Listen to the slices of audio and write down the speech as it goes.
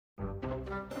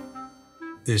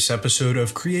This episode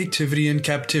of Creativity in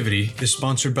Captivity is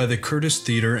sponsored by the Curtis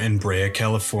Theater in Brea,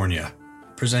 California,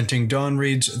 presenting Dawn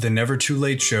Reed's The Never Too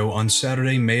Late Show on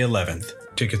Saturday, May 11th.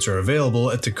 Tickets are available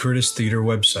at the Curtis Theater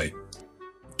website.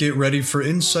 Get ready for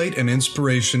insight and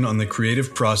inspiration on the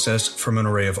creative process from an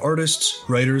array of artists,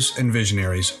 writers, and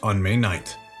visionaries on May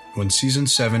 9th, when Season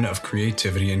 7 of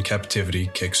Creativity in Captivity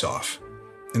kicks off.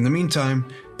 In the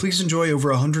meantime, please enjoy over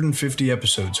 150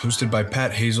 episodes hosted by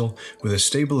Pat Hazel with a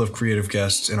stable of creative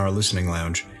guests in our listening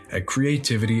lounge at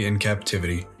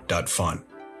creativityincaptivity.fun.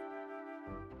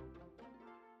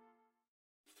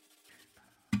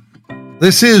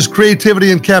 This is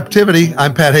Creativity in Captivity.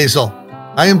 I'm Pat Hazel.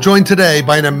 I am joined today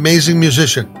by an amazing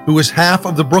musician who is half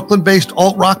of the Brooklyn-based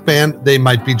alt-rock band They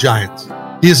Might Be Giants.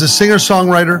 He is a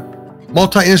singer-songwriter,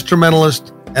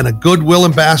 multi-instrumentalist, and a goodwill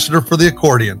ambassador for the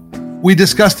accordion. We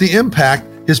discuss the impact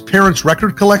his parents'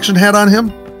 record collection had on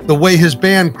him, the way his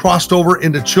band crossed over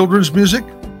into children's music,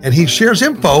 and he shares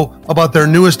info about their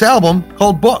newest album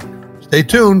called Book. Stay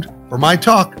tuned for my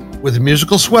talk with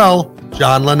musical swell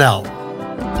John Linnell.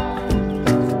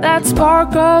 That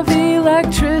spark of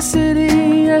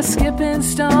electricity, a skipping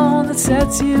stone that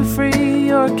sets you free.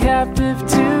 You're captive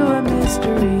to a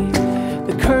mystery,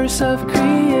 the curse of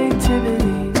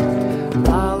creativity.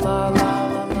 La, la, la,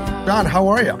 la, la. John, how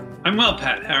are you? I'm well,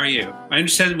 Pat. How are you? I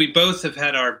understand we both have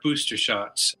had our booster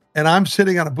shots. And I'm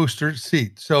sitting on a booster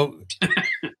seat, so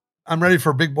I'm ready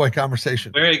for a big boy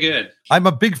conversation. Very good. I'm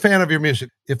a big fan of your music.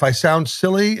 If I sound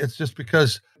silly, it's just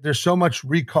because there's so much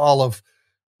recall of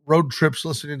road trips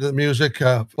listening to the music,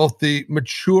 both the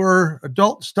mature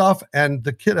adult stuff and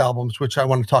the kid albums, which I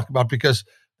want to talk about because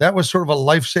that was sort of a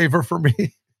lifesaver for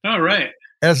me. Oh, right.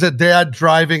 As a dad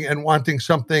driving and wanting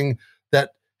something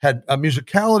that had a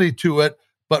musicality to it,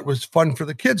 but was fun for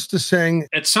the kids to sing.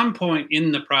 At some point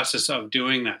in the process of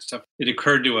doing that stuff, it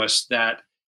occurred to us that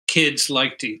kids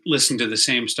like to listen to the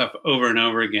same stuff over and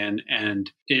over again, and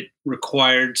it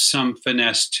required some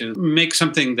finesse to make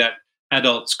something that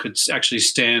adults could actually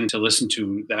stand to listen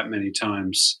to that many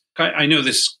times. I know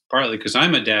this partly because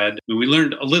I'm a dad. We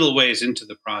learned a little ways into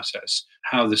the process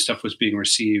how the stuff was being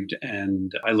received,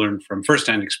 and I learned from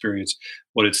firsthand experience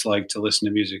what it's like to listen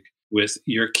to music with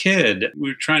your kid.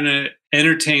 We're trying to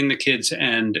entertain the kids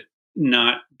and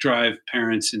not drive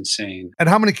parents insane. And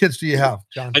how many kids do you have,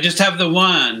 John? I just have the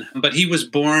one, but he was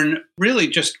born really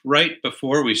just right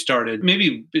before we started,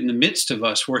 maybe in the midst of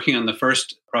us working on the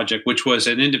first project, which was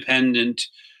an independent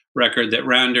record that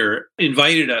Rounder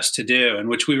invited us to do, and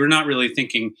which we were not really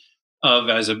thinking of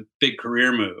as a big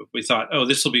career move. We thought, oh,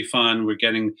 this will be fun. We're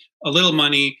getting a little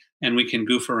money and we can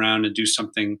goof around and do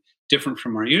something different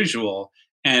from our usual.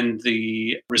 And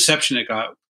the reception it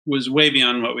got was way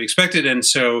beyond what we expected. And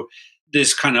so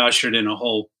this kind of ushered in a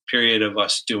whole period of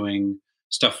us doing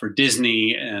stuff for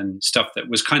Disney and stuff that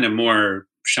was kind of more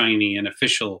shiny and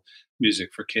official music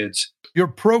for kids. Your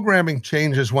programming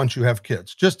changes once you have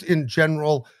kids. Just in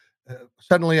general,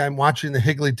 suddenly I'm watching the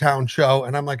Higglytown show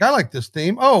and I'm like, I like this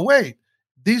theme. Oh, wait,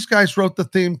 these guys wrote the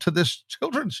theme to this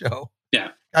children's show. Yeah.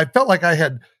 I felt like I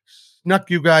had snuck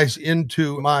you guys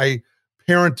into my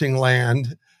parenting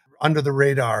land under the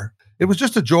radar. It was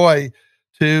just a joy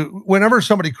to, whenever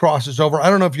somebody crosses over, I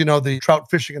don't know if you know the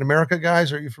Trout Fishing in America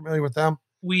guys. Are you familiar with them?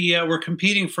 We were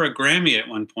competing for a Grammy at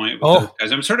one point with those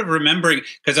guys. I'm sort of remembering,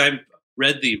 because I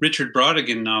read the Richard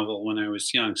Brautigan novel when I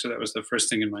was young, so that was the first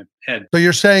thing in my head. So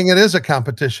you're saying it is a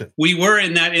competition? We were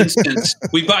in that instance.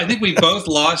 I think we both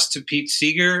lost to Pete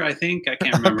Seeger, I can't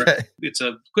remember. Okay. It's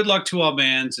a good luck to all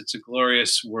bands. It's a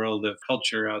glorious world of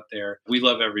culture out there. We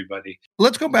love everybody.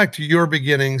 Let's go back to your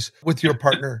beginnings with your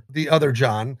partner, the other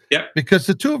John. Yeah. Because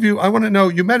the two of you, I want to know,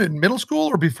 you met in middle school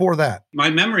or before that? My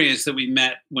memory is that we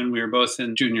met when we were both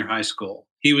in junior high school.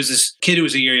 He was this kid who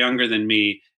was a year younger than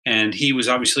me, and he was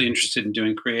obviously interested in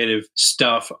doing creative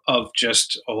stuff of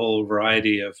just a whole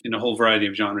variety of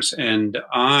genres. And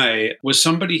I was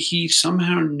somebody he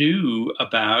somehow knew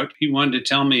about. He wanted to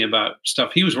tell me about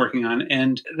stuff he was working on.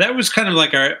 And that was kind of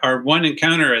like our one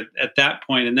encounter at that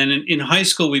point. And then in high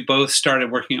school, we both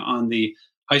started working on the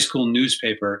high school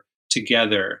newspaper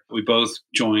together. We both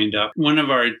joined up. One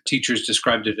of our teachers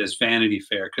described it as Vanity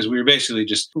Fair because we were basically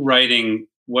just writing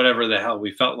whatever the hell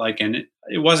we felt like. And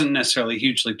it wasn't necessarily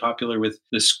hugely popular with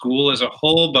the school as a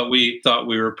whole, but we thought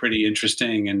we were pretty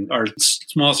interesting. And our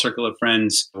small circle of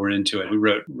friends were into it. We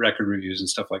wrote record reviews and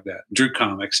stuff like that, drew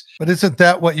comics. But isn't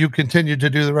that what you continued to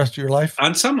do the rest of your life?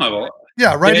 On some level.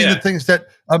 Yeah, writing the things that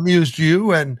amused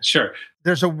you. And sure.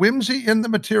 There's a whimsy in the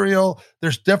material.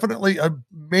 There's definitely a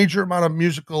major amount of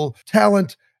musical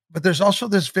talent, but there's also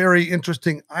this very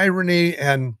interesting irony,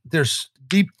 and there's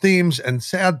deep themes and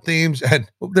sad themes,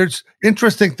 and there's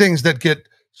interesting things that get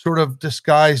sort of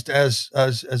disguised as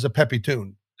a peppy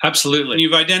tune. Absolutely.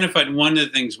 You've identified one of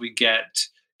the things we get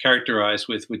characterized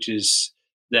with, which is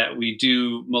that we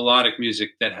do melodic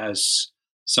music that has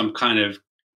some kind of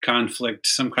conflict,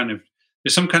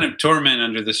 there's some kind of torment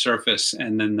under the surface,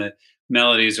 and then the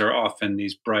melodies are often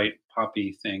these bright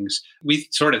poppy things. We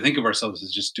sort of think of ourselves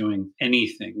as just doing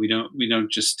anything. We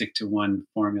don't just stick to one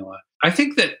formula. I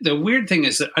think that the weird thing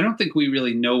is that I don't think we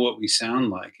really know what we sound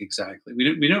like exactly.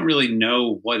 We don't really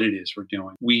know what it is we're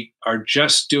doing. We are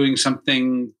just doing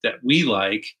something that we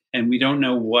like, and we don't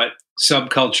know what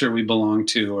subculture we belong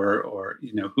to, or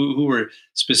who we're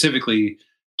specifically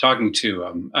talking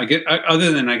to.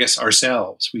 Other than, I guess,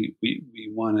 ourselves, we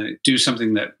want to do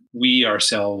something that we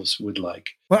ourselves would like.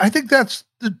 Well, I think that's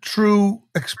the true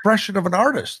expression of an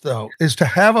artist, though, is to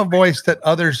have a voice that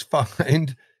others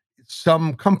find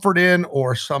some comfort in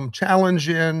or some challenge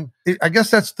in. I guess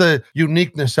that's the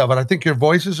uniqueness of it. I think your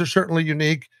voices are certainly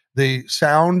unique. The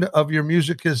sound of your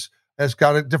music has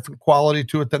got a different quality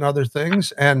to it than other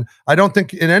things. And I don't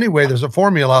think in any way there's a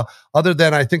formula, other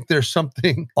than I think there's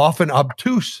something often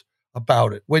obtuse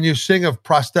about it. When you sing of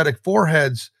prosthetic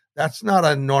foreheads, that's not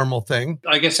a normal thing.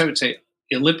 I guess I would say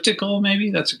elliptical, maybe.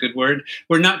 That's a good word.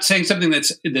 We're not saying something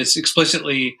that's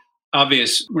explicitly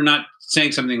obvious. We're not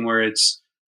saying something where it's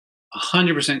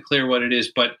 100% clear what it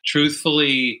is, but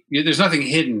truthfully, there's nothing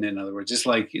hidden. In other words, it's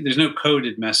like there's no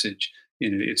coded message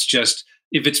in it. It's just,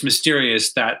 if it's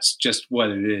mysterious, that's just what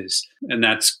it is. And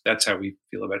that's how we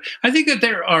feel about it. I think that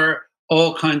there are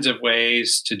all kinds of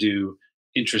ways to do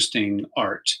interesting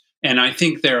art. And I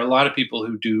think there are a lot of people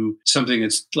who do something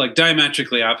that's like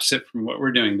diametrically opposite from what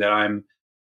we're doing that I'm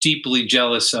deeply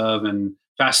jealous of and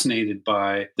fascinated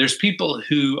by. There's people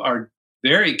who are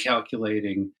very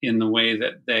calculating in the way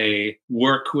that they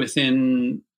work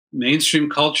within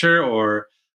mainstream culture or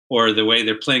the way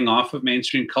they're playing off of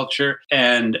mainstream culture.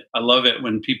 And I love it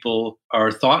when people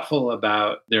are thoughtful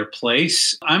about their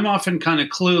place. I'm often kind of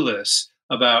clueless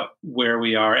about where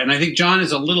we are. And I think John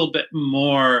is a little bit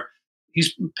more,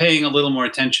 he's paying a little more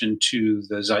attention to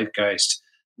the zeitgeist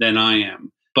than I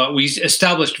am. But we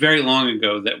established very long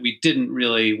ago that we didn't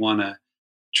really want to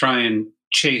try and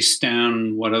chase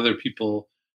down what other people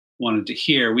wanted to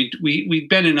hear. We'd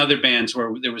been in other bands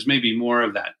where there was maybe more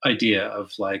of that idea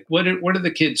of like, what do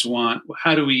the kids want?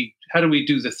 How do we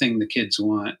do the thing the kids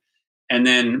want? And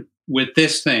then with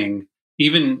this thing,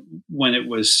 even when it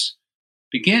was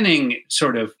beginning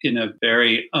sort of in a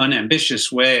very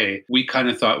unambitious way, we kind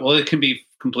of thought, well, it can be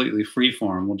completely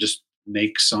freeform. We'll just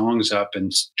make songs up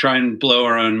and try and blow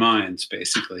our own minds,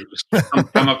 basically. Just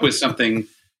come up with something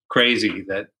crazy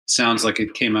that sounds like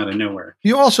it came out of nowhere.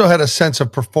 You also had a sense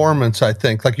of performance, I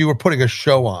think, like you were putting a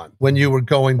show on when you were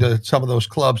going to some of those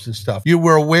clubs and stuff. You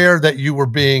were aware that you were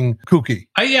being kooky.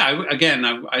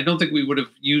 I don't think we would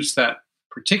have used that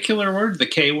particular word, the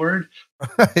K word.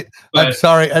 I'm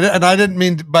sorry. And I didn't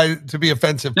mean to be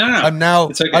offensive. No. I'm now,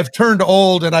 okay. I've turned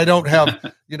old and I don't have,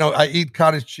 I eat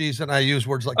cottage cheese and I use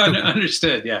words like kooky.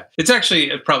 Understood. Yeah. It's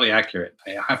actually probably accurate.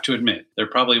 I have to admit, there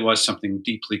probably was something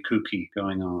deeply kooky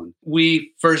going on.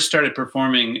 We first started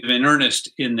performing in earnest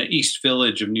in the East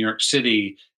Village of New York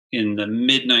City in the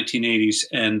mid 1980s.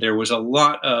 And there was a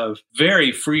lot of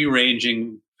very free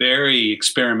ranging, very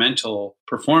experimental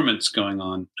performance going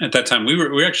on. At that time, we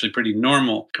were actually pretty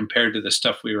normal compared to the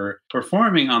stuff we were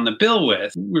performing on the bill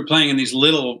with. We were playing in these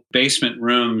little basement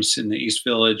rooms in the East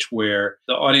Village where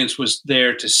the audience was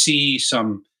there to see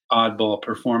some oddball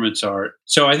performance art.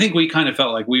 So I think we kind of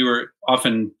felt like we were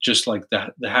often just like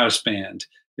the house band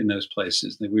in those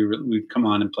places. We'd come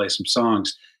on and play some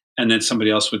songs, and then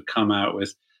somebody else would come out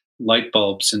with light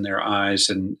bulbs in their eyes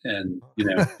and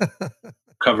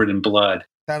covered in blood.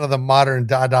 Kind of the modern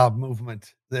Dada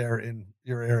movement there in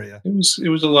your area. It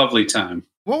was a lovely time.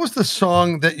 What was the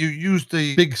song that you used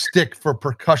the big stick for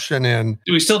percussion in?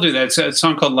 We still do that. It's a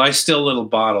song called Lie Still Little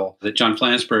Bottle that John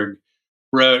Flansburgh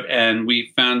wrote, and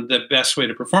we found the best way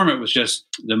to perform it was just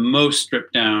the most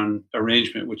stripped down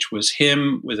arrangement, which was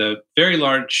him with a very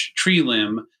large tree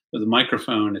limb with a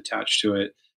microphone attached to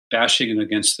it, bashing it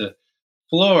against the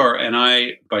floor, and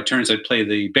by turns, I'd play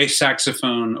the bass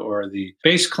saxophone or the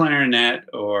bass clarinet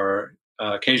or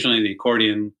occasionally the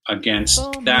accordion against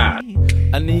that.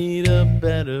 I need a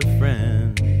better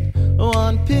friend.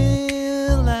 One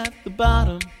pill at the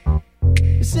bottom.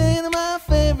 You're singing my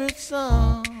favorite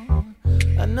song.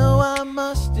 I know I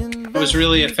must invest. It was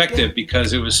really effective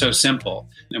because it was so simple,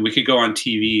 and we could go on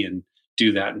TV and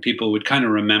do that, and people would kind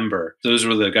of remember those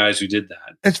were the guys who did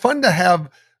that. It's fun to have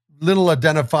little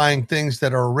identifying things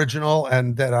that are original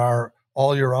and that are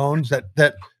all your own,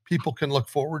 that people can look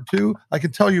forward to. I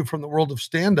can tell you from the world of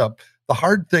stand-up, the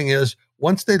hard thing is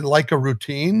once they like a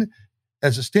routine,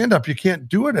 as a stand-up, you can't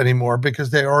do it anymore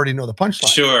because they already know the punchline.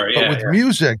 Sure, yeah. But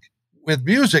with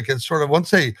music, it's sort of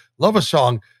once they love a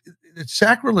song, it's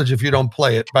sacrilege if you don't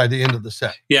play it by the end of the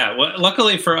set. Yeah, well,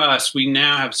 luckily for us, we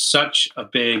now have such a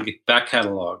big back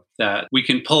catalog that we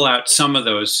can pull out some of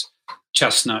those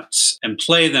chestnuts and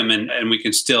play them, and we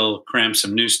can still cram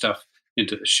some new stuff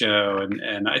into the show.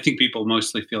 And I think people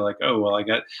mostly feel like, oh, well,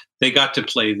 they got to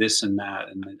play this and that,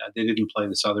 and they didn't play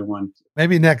this other one.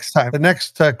 Maybe next time, the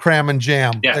next cram and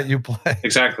jam that you play.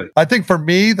 Exactly. I think for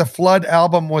me, the Flood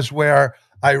album was where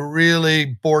I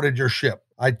really boarded your ship.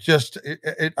 I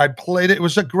played it. It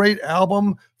was a great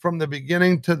album from the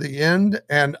beginning to the end.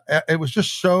 And it was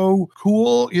just so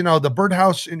cool. You know, the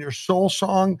Birdhouse in Your Soul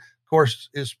song, of course,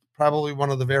 is probably one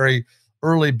of the very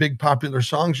early big popular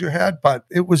songs you had, but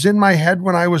it was in my head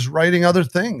when I was writing other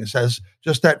things as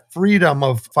just that freedom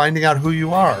of finding out who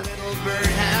you are. Little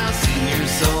birdhouse in your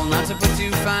soul, not to put too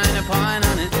fine a point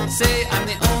on it. Say I'm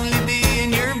the only bee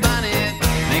in your bonnet.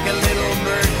 Make a little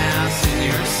birdhouse in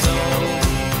your soul.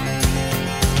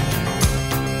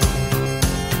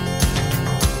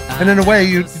 And in a way,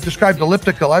 you described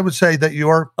elliptical. I would say that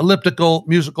you're elliptical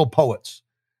musical poets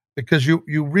because you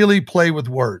really play with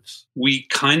words. We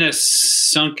kind of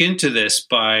sunk into this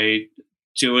by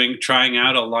trying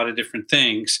out a lot of different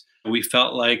things. We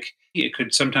felt like it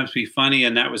could sometimes be funny,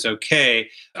 and that was okay.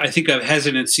 I think of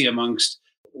hesitancy amongst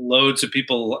loads of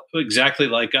people exactly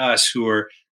like us who are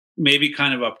maybe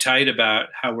kind of uptight about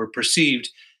how we're perceived.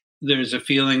 There's a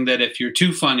feeling that if you're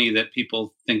too funny, that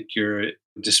people think you're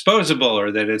disposable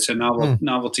or that it's a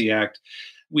novelty act.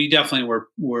 We definitely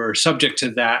were subject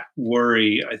to that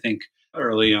worry, I think,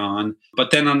 early on.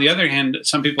 But then on the other hand,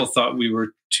 some people thought we were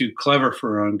too clever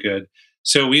for our own good.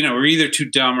 So, we're either too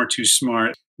dumb or too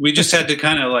smart. We just had to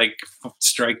kind of like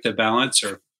strike the balance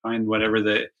or find whatever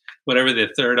the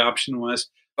third option was.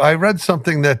 I read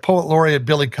something that poet laureate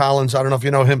Billy Collins, I don't know if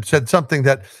you know him, said something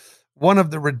that one of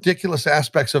the ridiculous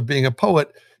aspects of being a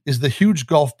poet is the huge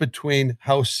gulf between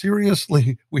how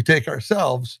seriously we take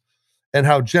ourselves and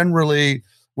how generally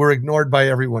we're ignored by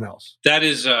everyone else. That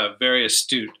is a very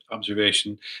astute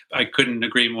observation. I couldn't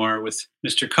agree more with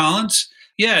Mr. Collins.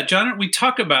 Yeah, John, we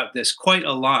talk about this quite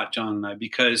a lot, John and I,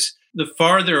 because the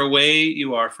farther away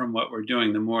you are from what we're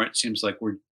doing, the more it seems like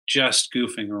we're just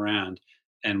goofing around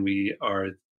and we are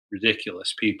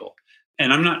ridiculous people.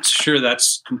 And I'm not sure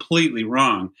that's completely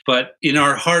wrong, but in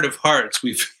our heart of hearts,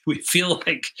 we feel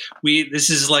like this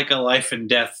is like a life and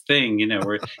death thing.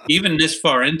 We're even this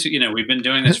far into, we've been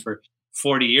doing this for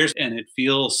 40 years, and it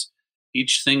feels,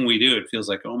 each thing we do, it feels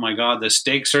like, oh my God, the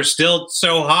stakes are still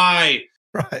so high.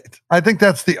 Right. I think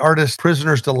that's the artist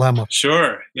prisoner's dilemma.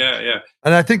 Sure. Yeah.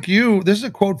 And I think this is a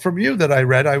quote from you that I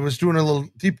read. I was doing a little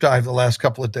deep dive the last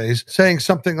couple of days saying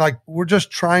something like, we're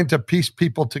just trying to piece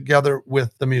people together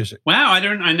with the music. Wow. I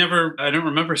don't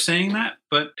remember saying that,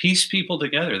 but piece people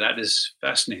together. That is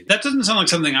fascinating. That doesn't sound like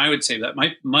something I would say. That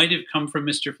might have come from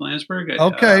Mr. Flansburgh.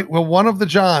 Okay. Well, one of the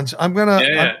Johns,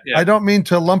 I don't mean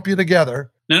to lump you together.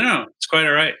 No, it's quite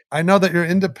all right. I know that you're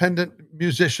independent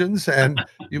musicians and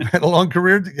you've had a long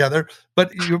career together,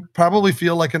 but you probably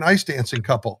feel like an ice dancing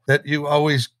couple that you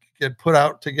always get put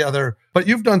out together. But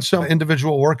you've done some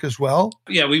individual work as well.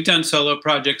 Yeah, we've done solo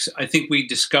projects. I think we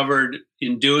discovered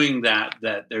in doing that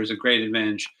there's a great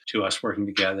advantage to us working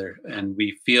together. And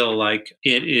we feel like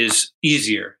it is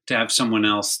easier to have someone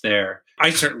else there.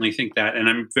 I certainly think that. And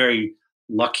I'm very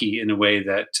lucky in a way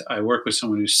that I work with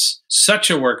someone who's such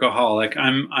a workaholic.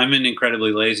 I'm an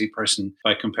incredibly lazy person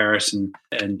by comparison,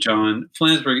 and John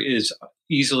Flansburgh is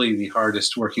easily the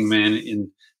hardest working man in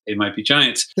They Might Be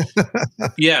Giants.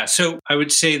 Yeah, so I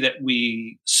would say that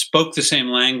we spoke the same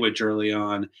language early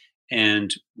on,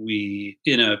 and we,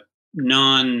 in a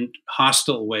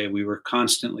non-hostile way, we were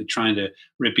constantly trying to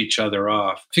rip each other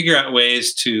off, figure out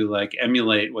ways to like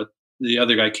emulate what the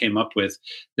other guy came up with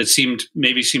that seemed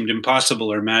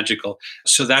impossible or magical.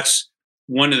 So that's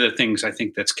one of the things I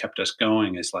think that's kept us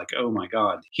going is like, oh my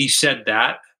God, he said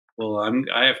that. Well,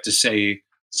 I have to say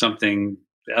something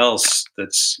else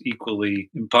that's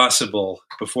equally impossible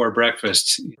before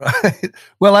breakfast. Right.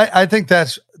 Well, I think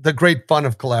that's the great fun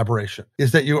of collaboration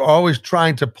is that you're always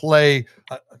trying to play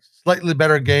a slightly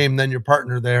better game than your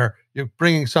partner there. You're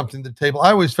bringing something to the table.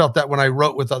 I always felt that when I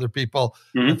wrote with other people,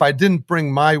 if I didn't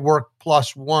bring my work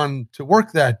plus one to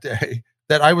work that day,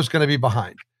 that I was going to be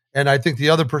behind. And I think the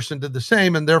other person did the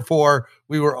same. And therefore,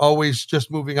 we were always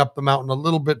just moving up the mountain a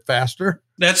little bit faster.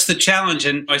 That's the challenge.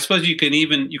 And I suppose you can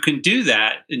do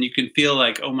that and you can feel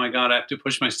like, oh my God, I have to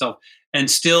push myself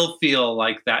and still feel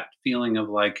like that feeling of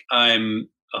like, I'm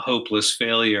a hopeless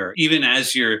failure, even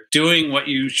as you're doing what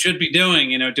you should be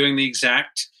doing, doing the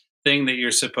exact thing that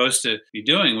you're supposed to be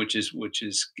doing, which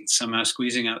is somehow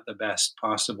squeezing out the best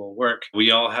possible work.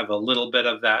 We all have a little bit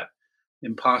of that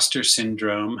imposter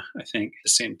syndrome, I think, at the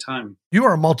same time. You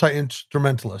are a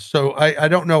multi-instrumentalist. So I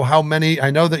don't know how many, I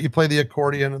know that you play the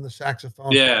accordion and the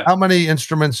saxophone. Yeah. How many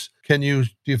instruments do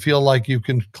you feel like you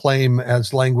can claim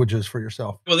as languages for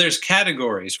yourself? Well, there's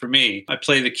categories for me. I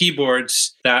play the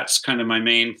keyboards. That's kind of my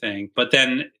main thing. But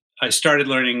then I started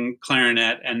learning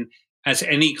clarinet. And as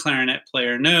any clarinet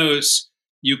player knows,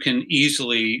 you can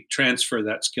easily transfer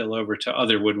that skill over to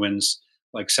other woodwinds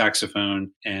like saxophone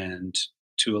and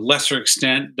to a lesser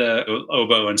extent, the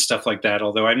oboe and stuff like that,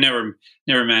 although I've never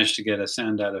managed to get a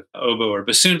sound out of oboe or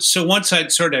bassoon. So once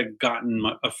I'd sort of gotten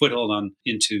a foothold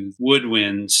into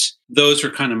woodwinds, those were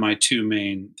kind of my two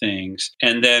main things.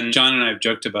 And then John and I have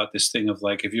joked about this thing of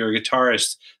like, if you're a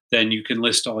guitarist, then you can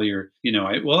list all your,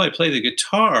 I play the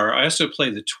guitar, I also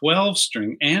play the 12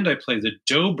 string, and I play the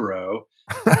dobro.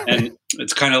 And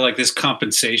it's kind of like this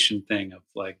compensation thing of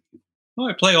like,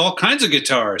 I play all kinds of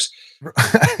guitars.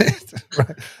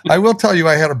 Right. I will tell you,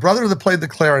 I had a brother that played the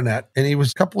clarinet, and he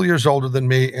was a couple of years older than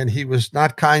me, and he was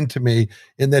not kind to me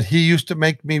in that he used to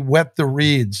make me wet the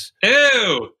reeds.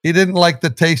 Ew! He didn't like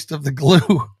the taste of the glue.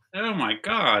 Oh my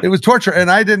God. It was torture. And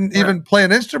I didn't even play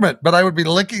an instrument, but I would be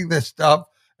licking this stuff.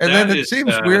 And then it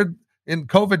seems weird in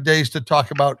COVID days to talk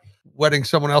about wetting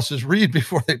someone else's reed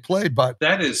before they play, but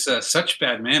that is such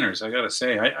bad manners. I gotta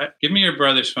say, give me your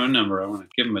brother's phone number. I want to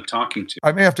give him a talking to.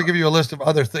 I may have to give you a list of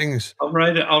other things. I'll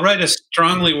write a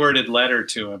strongly worded letter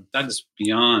to him. That is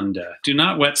beyond. Do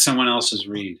not wet someone else's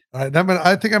reed. I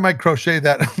think I might crochet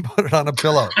that and put it on a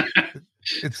pillow.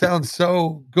 It sounds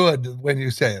so good when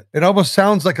you say it. It almost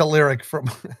sounds like a lyric from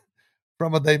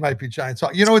a They Might Be Giants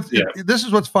song. This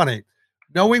is what's funny.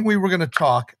 Knowing we were going to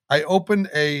talk, I opened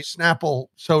a Snapple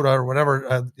soda or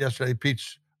whatever yesterday,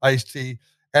 peach iced tea,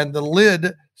 and the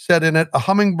lid said in it, "A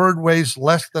hummingbird weighs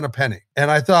less than a penny."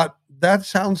 And I thought, that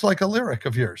sounds like a lyric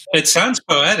of yours. It sounds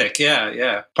poetic,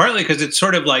 yeah. Partly because it's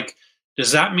sort of like,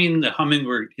 does that mean the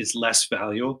hummingbird is less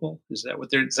valuable? Is that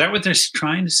what they're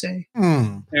trying to say?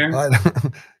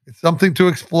 It's something to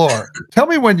explore. Tell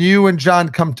me, when you and John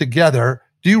come together,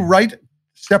 do you write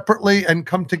separately and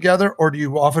come together, or do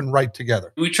you often write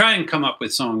together? We try and come up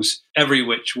with songs every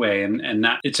which way, and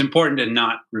that it's important to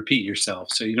not repeat yourself.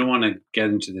 So you don't want to get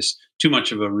into this too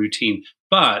much of a routine.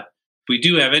 But if we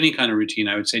do have any kind of routine,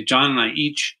 I would say John and I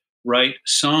each write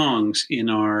songs in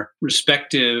our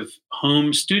respective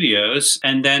home studios,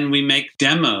 and then we make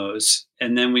demos,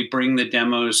 and then we bring the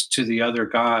demos to the other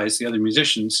guys, the other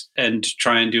musicians, and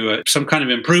try and do some kind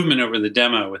of improvement over the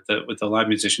demo with the live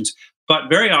musicians. But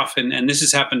very often, and this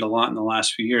has happened a lot in the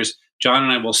last few years, John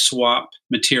and I will swap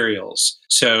materials.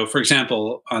 So, for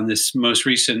example, on this most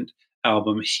recent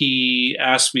album, he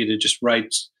asked me to just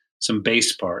write some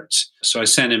bass parts. So I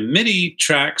sent him MIDI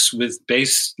tracks with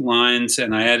bass lines,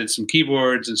 and I added some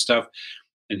keyboards and stuff.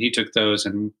 And he took those,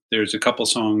 and there's a couple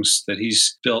songs that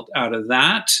he's built out of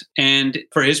that. And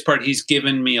for his part, he's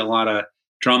given me a lot of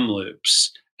drum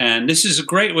loops. And this is a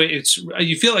great way.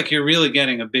 You feel like you're really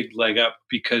getting a big leg up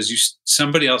because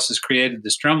somebody else has created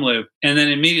this drum loop, and then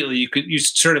immediately you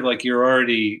sort of like you're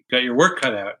already got your work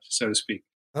cut out, so to speak.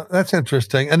 That's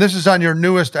interesting. And this is on your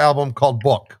newest album called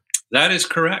Book. That is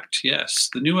correct. Yes,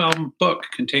 the new album Book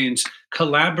contains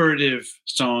collaborative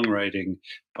songwriting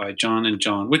by John and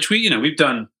John, which we've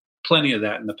done plenty of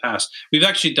that in the past. We've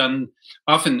actually done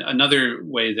often another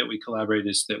way that we collaborate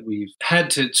is that we've had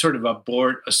to sort of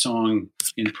abort a song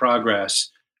in progress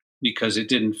because it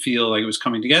didn't feel like it was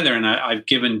coming together. And I've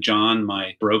given John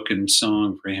my broken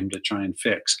song for him to try and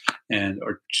fix.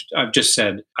 Or I've just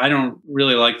said, I don't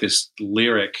really like this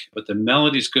lyric, but the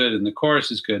melody's good and the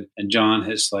chorus is good. And John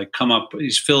has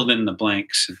he's filled in the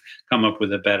blanks and come up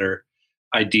with a better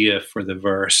idea for the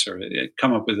verse, or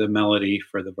come up with a melody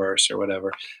for the verse or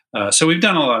whatever. So we've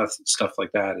done a lot of stuff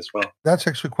like that as well. That's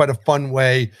actually quite a fun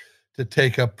way to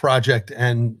take a project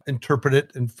and interpret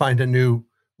it and find a new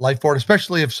life for it,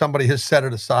 especially if somebody has set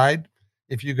it aside.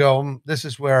 If you go, this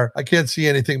is where I can't see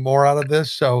anything more out of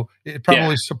this. So it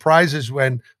probably surprises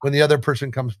when the other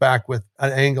person comes back with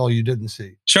an angle you didn't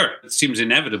see. Sure. It seems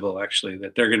inevitable, actually,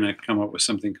 that they're going to come up with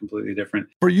something completely different.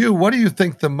 For you, what do you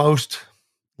think the most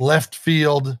left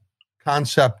field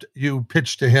concept you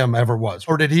pitched to him ever was?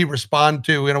 Or did he respond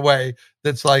to in a way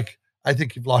that's like, I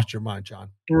think you've lost your mind, John?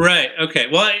 Right. Okay.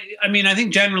 Well, I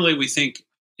think generally we think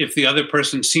if the other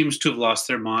person seems to have lost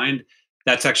their mind,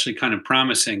 that's actually kind of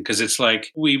promising, because it's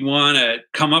like we want to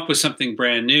come up with something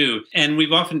brand new. And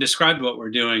we've often described what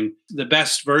we're doing. The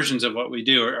best versions of what we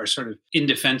do are sort of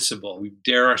indefensible. We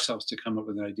dare ourselves to come up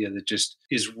with an idea that just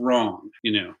is wrong,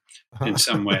 in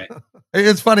some way.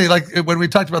 It's funny, like when we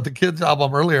talked about the kids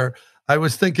album earlier, I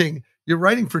was thinking, you're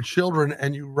writing for children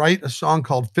and you write a song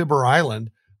called Fibber Island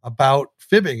about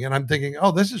fibbing. And I'm thinking,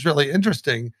 oh, this is really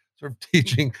interesting, sort of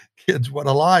teaching kids what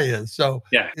a lie is. So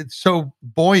yeah, it's so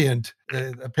buoyant.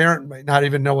 A parent might not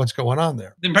even know what's going on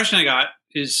there. The impression I got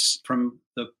is from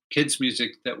the kids'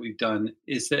 music that we've done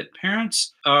is that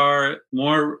parents are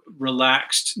more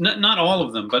relaxed. Not all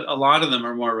of them, but a lot of them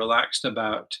are more relaxed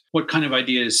about what kind of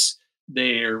ideas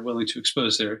they are willing to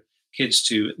expose their kids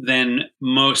to than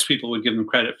most people would give them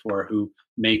credit for who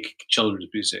make children's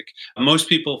music. Most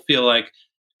people feel like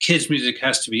kids' music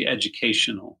has to be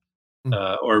educational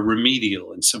or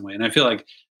remedial in some way. And I feel like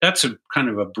that's a kind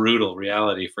of a brutal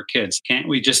reality for kids. Can't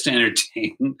we just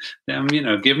entertain them,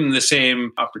 give them the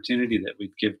same opportunity that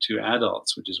we'd give to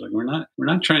adults, which is like, we're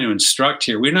not trying to instruct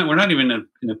here. We're not even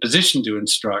in a position to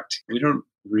instruct. We don't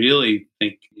really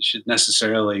think you should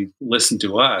necessarily listen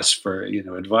to us for,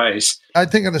 advice. I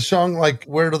think in a song like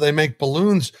Where Do They Make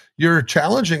Balloons, you're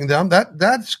challenging them.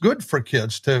 That's good for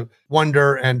kids to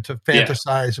wonder and to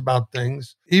fantasize about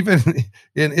things. Even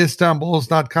in Istanbul's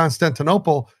Not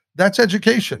Constantinople, that's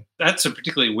education. That's a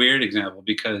particularly weird example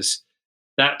because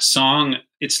that song,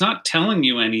 it's not telling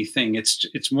you anything.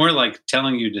 It's more like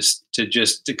telling you to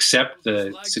just accept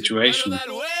the situation.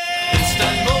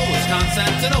 Istanbul was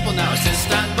Constantinople, now it's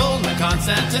Istanbul, not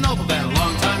Constantinople. Been a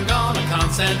long time gone, and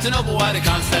Constantinople. Why did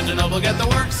Constantinople get the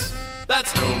works?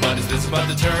 That's nobody's business but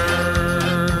the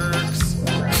Turks.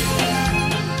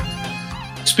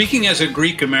 Speaking as a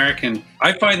Greek American,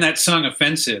 I find that song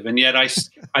offensive, and yet I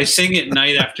sing it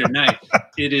night after night.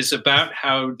 It is about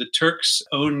how the Turks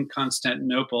own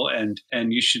Constantinople, and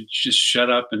you should just shut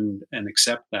up and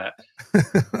accept that.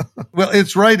 Well,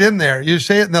 it's right in there. You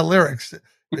say it in the lyrics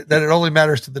that it only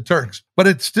matters to the Turks, but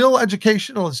it's still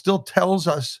educational. It still tells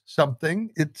us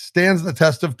something. It stands the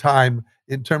test of time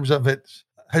in terms of its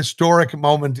historic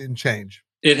moment in change.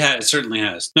 It certainly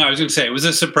has. No, I was going to say it was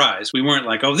a surprise. We weren't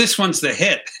like, oh, this one's the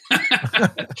hit.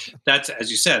 That's,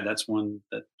 as you said, that's one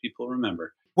that people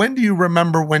remember. When do you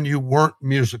remember when you weren't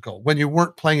musical, when you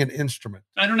weren't playing an instrument?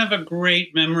 I don't have a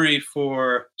great memory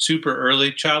for super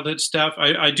early childhood stuff.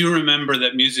 I do remember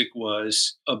that music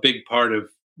was a big part of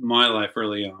my life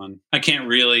early on. I can't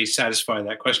really satisfy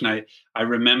that question. I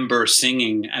remember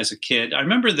singing as a kid. I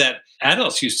remember that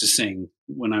adults used to sing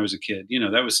when I was a kid.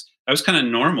 That was kind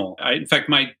of normal. In fact,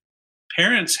 my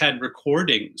parents had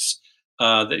recordings.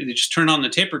 They just turn on the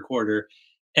tape recorder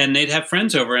and they'd have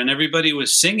friends over and everybody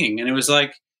was singing. And it was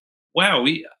like, wow,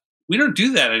 we don't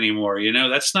do that anymore.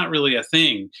 That's not really a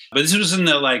thing. But this was in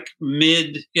the right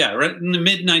in the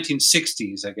mid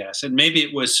 1960s, I guess. And maybe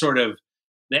it was sort of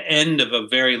the end of a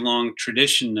very long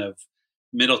tradition of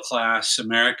middle class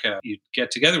America. You'd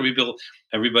get together,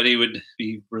 everybody would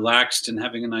be relaxed and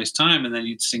having a nice time, and then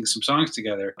you'd sing some songs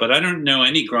together. But I don't know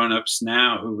any grown-ups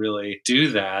now who really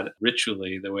do that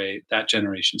ritually the way that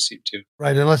generation seemed to.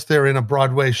 Right, unless they're in a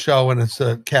Broadway show and it's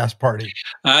a cast party.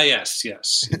 Yes,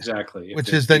 exactly.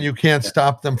 Which is then you can't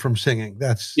stop them from singing.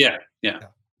 That's yeah.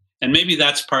 And maybe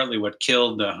that's partly what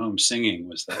killed the home singing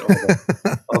was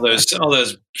that all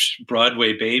those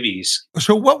Broadway babies.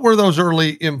 So what were those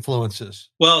early influences?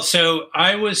 Well, so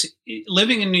I was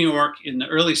living in New York in the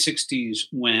early 60s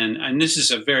and this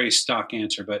is a very stock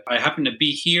answer, but I happened to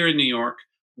be here in New York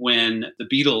when the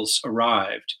Beatles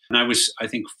arrived. And I was, I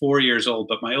think, 4 years old,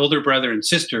 but my older brother and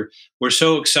sister were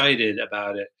so excited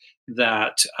about it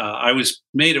that I was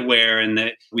made aware, and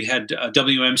that we had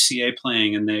WMCA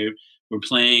playing, and they were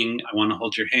playing I Want to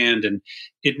Hold Your Hand. And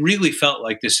it really felt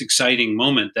like this exciting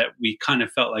moment that we kind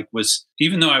of felt like was,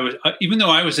 even though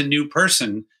I was a new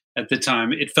person at the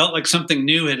time, it felt like something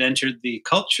new had entered the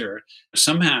culture.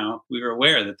 Somehow we were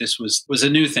aware that this was a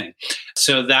new thing.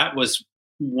 So that was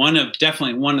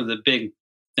definitely one of the big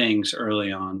things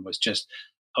early on, was just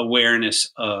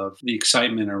awareness of the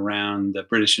excitement around the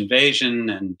British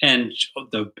invasion, and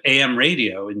the AM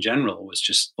radio in general was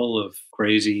just full of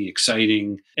crazy,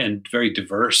 exciting, and very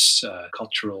diverse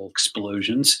cultural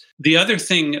explosions. The other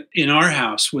thing in our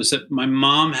house was that my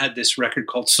mom had this record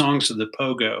called Songs of the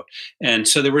Pogo. And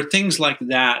so there were things like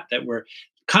that were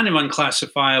kind of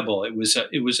unclassifiable. It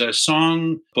was a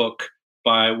song book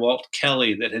by Walt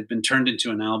Kelly that had been turned into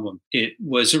an album. It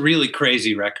was a really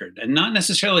crazy record, and not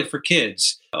necessarily for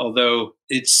kids, although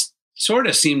it's sort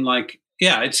of seemed like,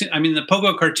 the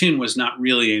Pogo cartoon was not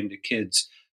really aimed at kids,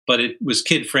 but it was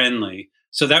kid friendly.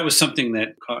 So that was something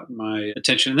that caught my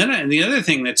attention. And the other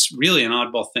thing that's really an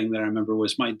oddball thing that I remember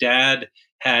was my dad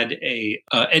had a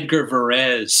Edgar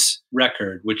Varese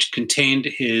record, which contained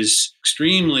his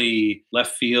extremely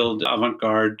left field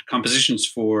avant-garde compositions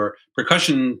for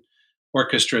percussion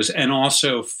orchestras and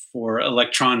also for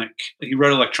electronic. He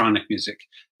wrote electronic music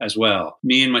as well.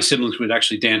 Me and my siblings would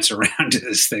actually dance around to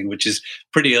this thing, which is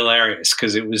pretty hilarious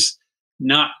because it was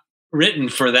not written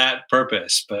for that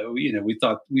purpose, but we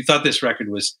thought this record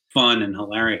was fun and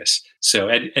hilarious. So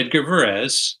Edgar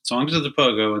Varese, Songs of the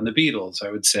Pogo, and the Beatles,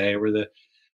 I would say, were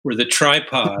the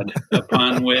tripod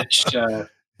upon which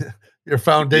your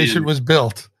foundation was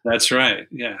built. That's right.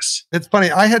 Yes. It's funny.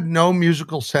 I had no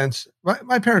musical sense.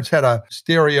 My parents had a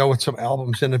stereo with some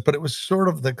albums in it, but it was sort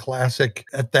of the classic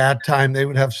at that time. They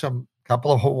would have some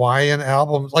couple of Hawaiian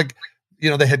albums. Like,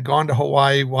 they had gone to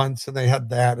Hawaii once and they had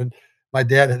that. And my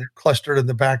dad had clustered in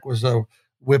the back was a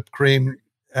whipped cream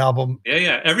album.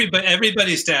 Yeah.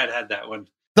 Everybody's dad had that one.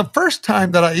 The first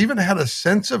time that I even had a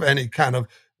sense of any kind of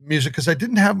music, because I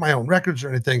didn't have my own records or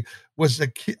anything, was a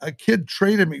kid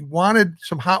traded me, wanted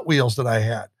some Hot Wheels that I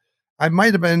had. I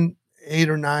might have been 8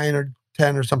 or 9 or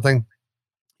 10 or something.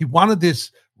 He wanted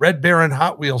this Red Baron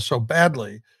Hot Wheels so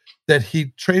badly that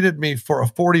he traded me for a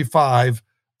 45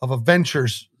 of a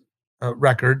Ventures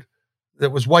record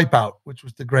that was Wipeout, which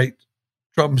was the great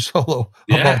drum solo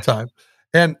of all time.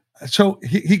 And so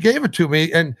he gave it to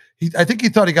me, and I think he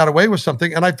thought he got away with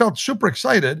something, and I felt super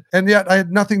excited, and yet I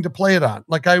had nothing to play it on.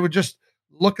 Like, I would just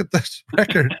look at this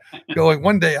record going,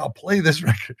 one day I'll play this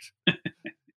record.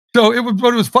 So it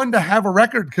was fun to have a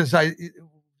record because I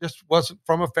just wasn't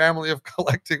from a family of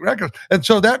collecting records. And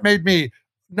so that made me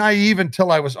naive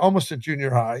until I was almost in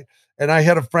junior high. And I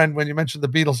had a friend, when you mentioned the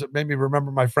Beatles, it made me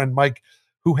remember my friend Mike,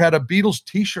 who had a Beatles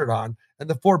t-shirt on, and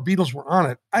the 4 Beatles were on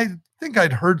it. I think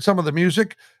I'd heard some of the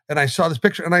music, and I saw this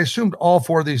picture, and I assumed all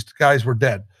 4 of these guys were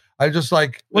dead. I just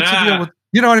like, what's the deal with,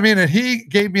 you know what I mean? And he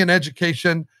gave me an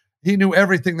education. He knew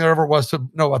everything there ever was to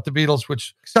know about the Beatles,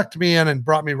 which sucked me in and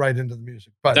brought me right into the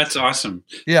music. But that's awesome.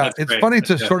 Yeah, that's it's great. funny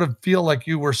to sort of feel like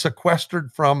you were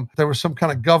sequestered from, there was some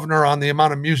kind of governor on the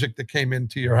amount of music that came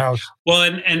into your house. Well,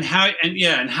 and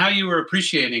how you were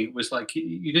appreciating it was like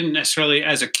you didn't necessarily,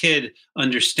 as a kid,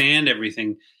 understand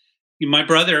everything. My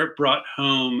brother brought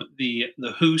home the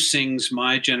Who sings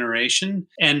My Generation,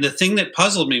 and the thing that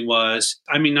puzzled me was,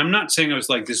 I mean, I'm not saying I was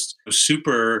like this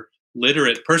super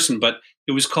literate person, but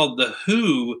it was called The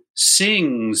Who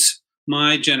Sings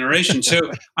My Generation.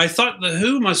 So I thought The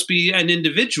Who must be an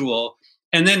individual.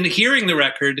 And then hearing the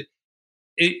record,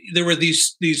 there were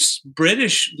these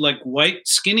British, like white,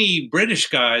 skinny British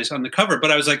guys on the cover.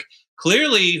 But I was like,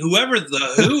 clearly, whoever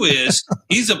The Who is,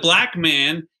 he's a black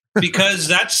man, because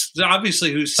that's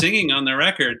obviously who's singing on the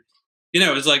record.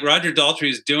 It's like Roger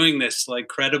Daltrey is doing this like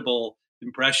credible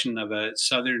impression of a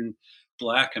Southern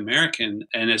Black American,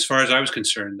 and as far as I was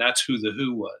concerned, that's who The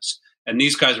Who was. And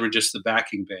these guys were just the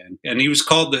backing band, and he was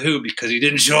called The Who because he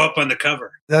didn't show up on the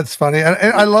cover. That's funny. And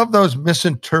I love those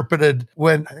misinterpreted,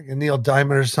 when I think Neil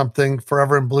Diamond or something,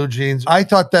 Forever in Blue Jeans. I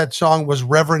thought that song was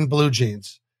Reverend Blue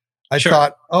Jeans. I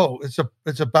thought,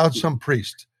 it's about some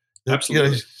priest.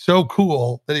 Absolutely. He's so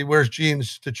cool that he wears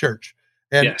jeans to church.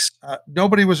 And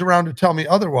nobody was around to tell me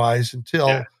otherwise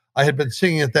until I had been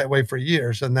singing it that way for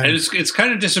years. And then it's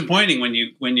kind of disappointing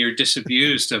when you're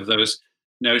disabused of those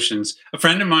notions. A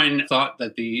friend of mine thought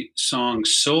that the song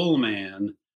Soul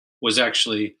Man was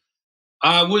actually,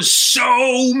 I was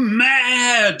so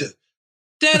mad.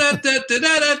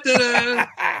 Da-da-da-da-da-da-da.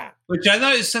 Which I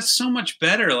thought that's so much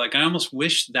better. Like, I almost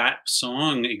wish that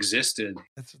song existed.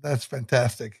 That's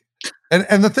fantastic.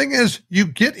 And the thing is, you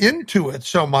get into it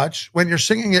so much when you're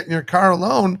singing it in your car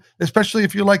alone, especially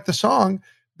if you like the song,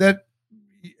 that,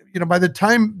 by the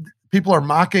time people are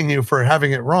mocking you for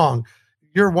having it wrong,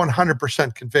 you're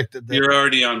 100% convicted. You're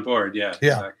already on board. Yeah,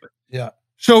 exactly. Yeah.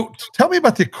 So tell me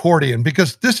about the accordion,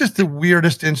 because this is the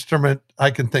weirdest instrument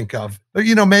I can think of.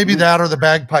 Maybe that or the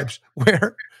bagpipes.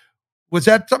 Where was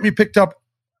that something you picked up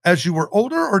as you were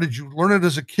older, or did you learn it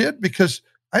as a kid? Because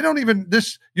I don't even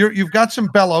you've got some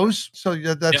bellows, so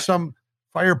that's some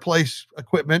fireplace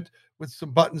equipment with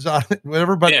some buttons on it,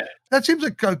 whatever. But that seems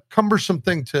like a cumbersome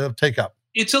thing to take up.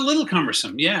 It's a little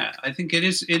cumbersome. Yeah, I think it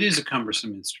is. It is a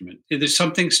cumbersome instrument. There's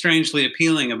something strangely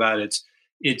appealing about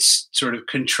its sort of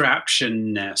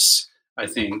contraptionness. I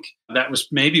think that was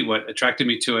maybe what attracted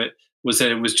me to it, was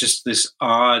that it was just this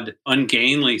odd,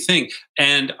 ungainly thing.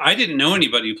 And I didn't know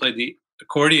anybody who played the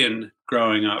accordion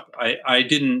growing up. I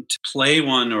didn't play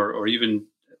one or even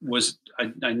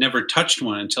I never touched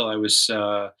one until I was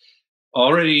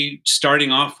already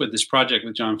starting off with this project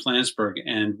with John Flansburgh.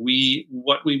 And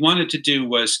what we wanted to do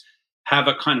was have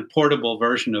a kind of portable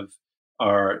version of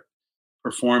our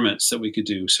performance that we could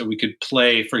do. So we could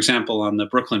play, for example, on the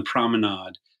Brooklyn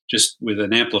Promenade, just with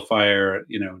an amplifier,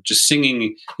 just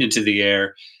singing into the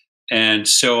air. And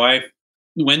so I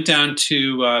went down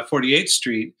to 48th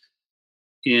Street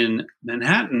in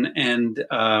Manhattan, and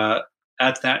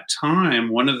at that time,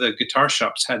 one of the guitar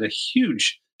shops had a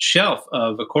huge shelf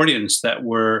of accordions that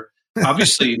were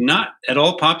obviously not at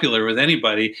all popular with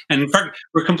anybody, and in fact,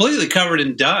 were completely covered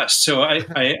in dust. So I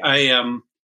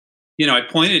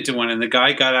pointed to one, and the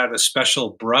guy got out a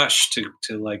special brush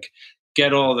to like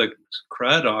get all the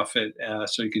crud off it,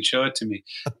 so he could show it to me.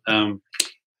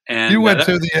 And you went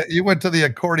to the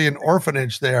accordion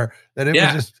orphanage there.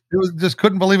 It was just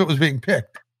couldn't believe it was being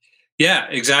picked. Yeah,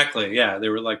 exactly. Yeah, they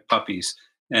were like puppies.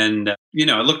 And, I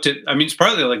looked at, it's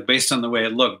partly like based on the way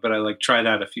it looked, but I like tried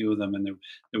out a few of them. And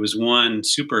there was one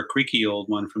super creaky old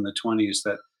one from the 1920s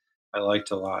that I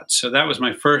liked a lot. So that was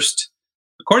my first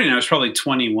accordion. I was probably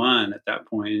 21 at that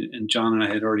point, and John and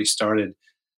I had already started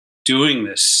doing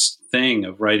this thing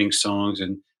of writing songs,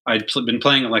 and I'd been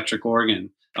playing electric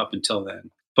organ up until then.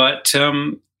 But,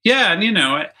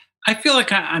 I feel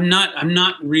like I'm not a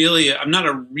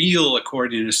real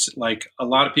accordionist like a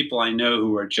lot of people I know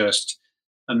who are just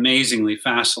amazingly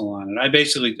facile on it. I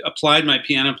basically applied my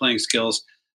piano playing skills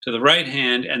to the right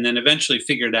hand, and then eventually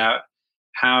figured out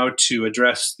how to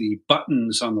address the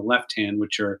buttons on the left hand,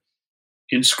 which are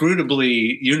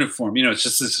inscrutably uniform. It's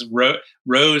just this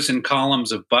rows and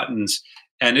columns of buttons,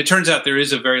 and it turns out there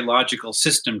is a very logical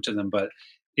system to them, but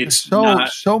it's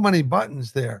so many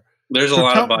buttons there. There's a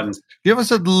lot of buttons. Give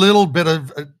us a little bit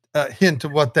of a hint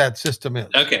of what that system is.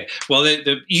 Okay. Well,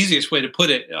 the easiest way to put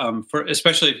it,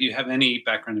 especially if you have any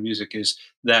background in music, is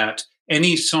that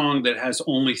any song that has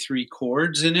only 3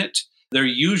 chords in it, they're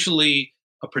usually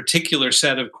a particular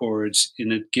set of chords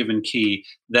in a given key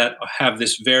that have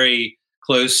this very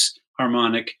close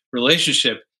harmonic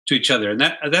relationship to each other. And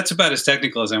that's about as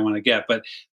technical as I want to get. But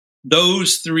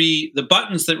the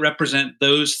buttons that represent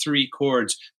those 3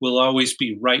 chords will always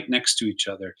be right next to each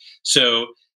other. So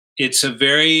it's a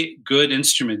very good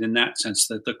instrument in that sense,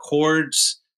 that the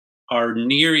chords are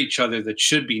near each other, that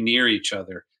should be near each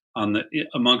other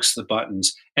amongst the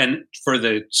buttons. And for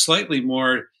the slightly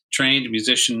more trained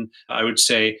musician, I would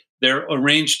say they're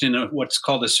arranged in what's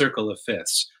called a circle of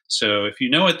fifths. So if you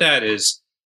know what that is,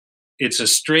 it's a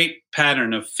straight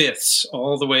pattern of fifths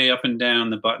all the way up and down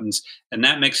the buttons. And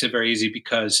that makes it very easy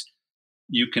because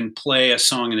you can play a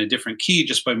song in a different key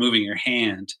just by moving your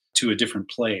hand to a different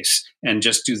place and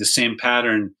just do the same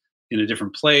pattern in a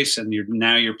different place. And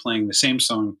you're playing the same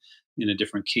song in a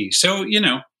different key. So,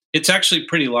 it's actually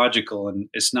pretty logical, and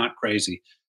it's not crazy.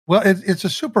 Well, it's a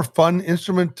super fun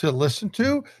instrument to listen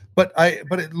to, but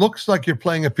it looks like you're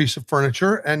playing a piece of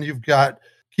furniture, and you've got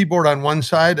keyboard on one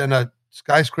side and a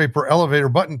skyscraper elevator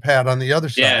button pad on the other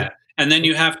side. Yeah, and then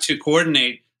you have to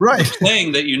coordinate the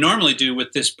playing that you normally do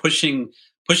with this pushing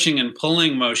and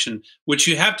pulling motion, which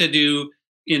you have to do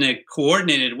in a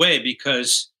coordinated way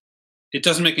because it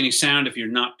doesn't make any sound if you're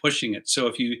not pushing it.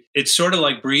 So it's sort of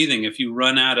like breathing. If you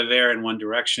run out of air in one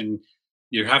direction,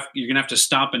 you're going to have to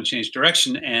stop and change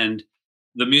direction, and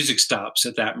the music stops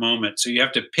at that moment. So you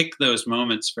have to pick those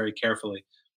moments very carefully.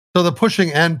 So the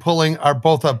pushing and pulling are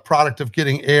both a product of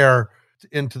getting air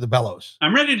into the bellows.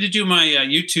 I'm ready to do my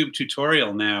YouTube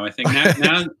tutorial now. I think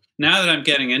now that I'm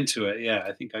getting into it,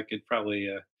 I think I could probably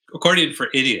accordion for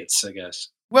idiots, I guess.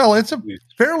 Well, it's a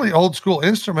fairly old school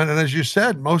instrument, and as you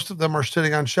said, most of them are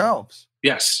sitting on shelves.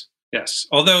 Yes.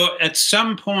 Although at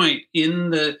some point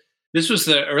this was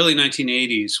the early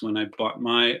 1980s when I bought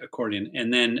my accordion,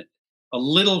 and then a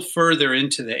little further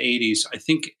into the 80s, I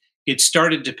think it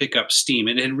started to pick up steam.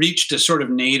 It had reached a sort of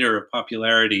nadir of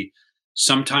popularity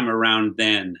sometime around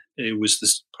then. It was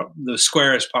the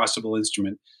squarest possible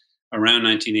instrument around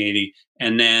 1980.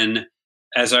 And then,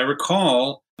 as I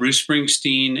recall, Bruce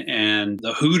Springsteen and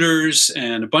the Hooters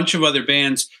and a bunch of other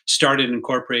bands started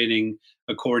incorporating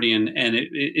accordion, and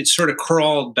it sort of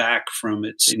crawled back from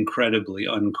its incredibly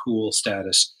uncool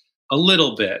status a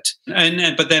little bit.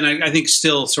 But then I think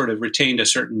still sort of retained a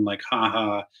certain like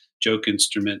ha-ha joke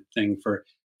instrument thing for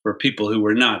people who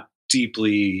were not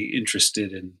deeply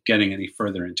interested in getting any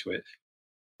further into it.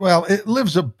 Well, it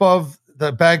lives above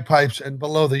the bagpipes and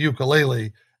below the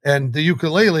ukulele, and the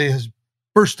ukulele has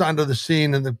burst onto the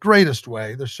scene in the greatest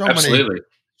way. There's so many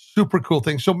super cool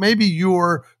things. So maybe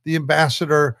you're the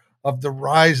ambassador of the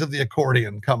rise of the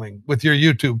accordion coming with your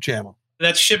YouTube channel.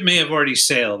 That ship may have already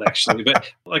sailed, actually.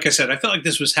 But like I said, I felt like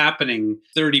this was happening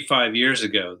 35 years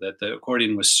ago, that the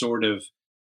accordion was sort of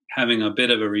having a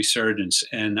bit of a resurgence.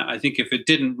 And I think if it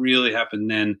didn't really happen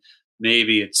then,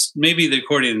 maybe the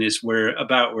accordion is where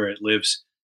it lives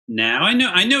now.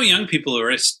 I know young people who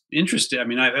are interested. I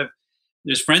mean,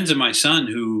 there's friends of my son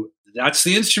who that's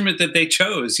the instrument that they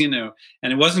chose, and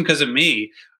it wasn't because of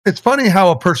me. It's funny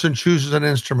how a person chooses an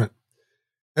instrument.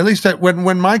 At least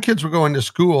when my kids were going to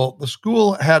school, the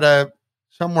school had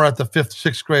somewhere at the 5th,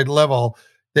 6th grade level,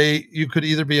 you could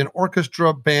either be an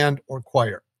orchestra, band, or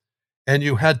choir. And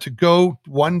you had to go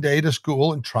one day to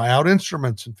school and try out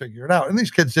instruments and figure it out. And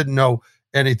these kids didn't know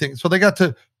anything. So they got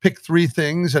to pick 3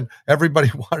 things, and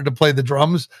everybody wanted to play the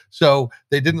drums. So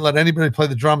they didn't let anybody play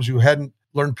the drums who hadn't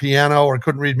learned piano or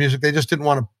couldn't read music. They just didn't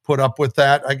want to put up with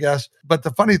that, I guess. But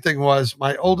the funny thing was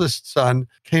my oldest son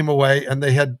came away and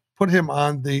they had put him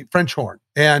on the French horn.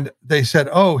 And they said,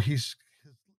 oh, his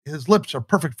lips are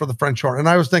perfect for the French horn. And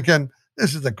I was thinking,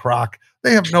 this is a crock.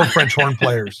 They have no French horn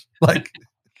players. Like,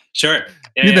 sure.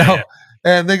 Yeah.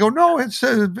 And they go, no, it's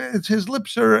his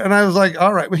lips are. And I was like,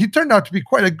 all right. Well, he turned out to be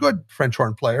quite a good French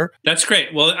horn player. That's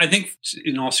great. Well, I think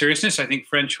in all seriousness, I think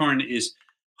French horn is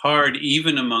hard,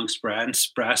 even amongst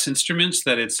brass instruments,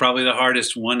 that it's probably the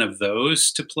hardest one of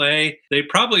those to play. They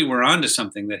probably were onto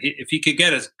something that if he could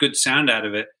get a good sound out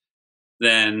of it,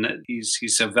 then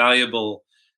he's a valuable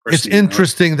person. It's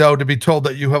interesting, though, to be told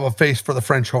that you have a face for the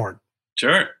French horn.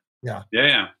 Sure. Yeah.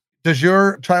 Yeah. Does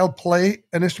your child play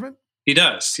an instrument? He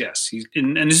does, yes.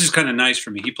 And this is kind of nice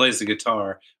for me. He plays the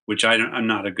guitar, which I'm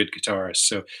not a good guitarist.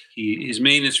 So his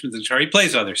main instrument is the guitar. He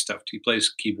plays other stuff. He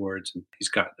plays keyboards, and he's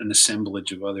got an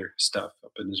assemblage of other stuff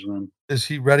up in his room. Is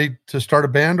he ready to start a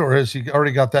band, or has he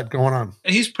already got that going on?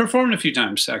 He's performed a few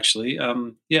times, actually.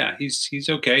 Yeah, he's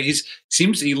okay.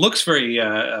 He looks very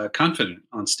confident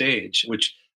on stage,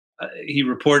 which he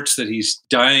reports that he's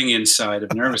dying inside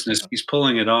of nervousness. He's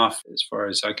pulling it off, as far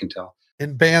as I can tell.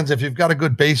 In bands, if you've got a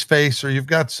good bass face or you've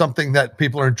got something that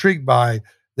people are intrigued by,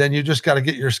 then you just got to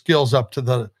get your skills up to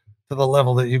the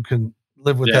level that you can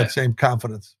live with that same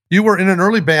confidence. You were in an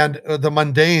early band, the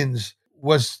Mundanes.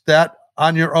 Was that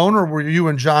on your own, or were you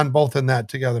and John both in that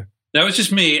together? That was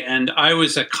just me, and I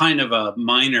was a kind of a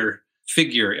minor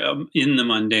figure in the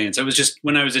Mundanes.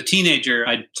 When I was a teenager,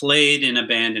 I played in a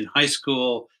band in high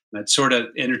school. That sort of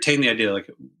entertained the idea, like,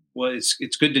 well,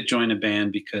 it's good to join a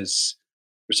band, because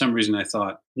for some reason I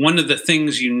thought one of the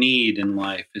things you need in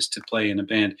life is to play in a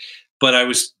band. But I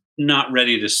was not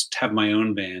ready to have my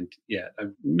own band yet.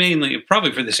 Mainly,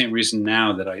 probably for the same reason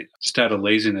now, that I just out of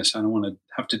laziness, I don't want to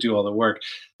have to do all the work.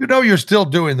 You're still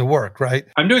doing the work, right?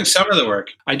 I'm doing some of the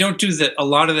work. I don't do a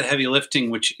lot of the heavy lifting,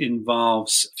 which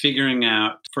involves figuring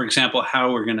out, for example,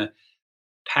 how we're going to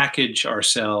package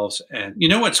ourselves. And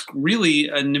what's really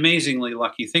an amazingly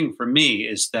lucky thing for me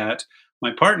is that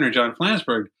my partner, John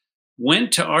Flansburgh,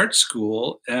 went to art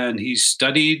school, and he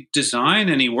studied design,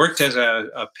 and he worked as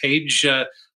a page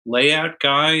layout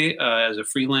guy, as a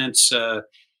freelance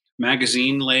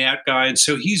magazine layout guy. And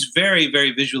so he's very,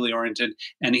 very visually oriented,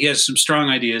 and he has some strong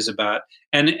ideas about,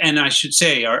 and I should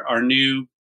say our new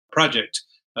project,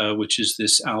 which is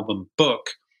this album book,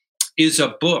 is a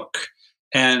book.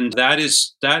 And that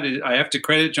is I have to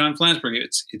credit John Flansburgh.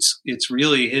 It's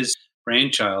really his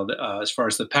brainchild as far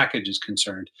as the package is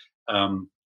concerned.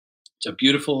 It's a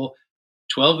beautiful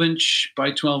 12-inch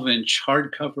by 12-inch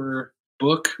hardcover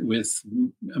book with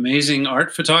amazing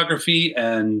art photography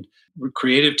and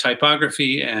creative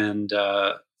typography, and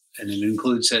it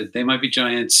includes a They Might Be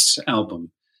Giants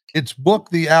album. It's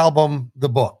book, the album, the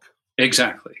book.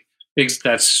 Exactly.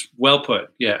 That's well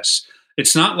put, yes.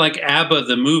 It's not like ABBA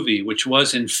the movie, which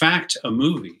was in fact a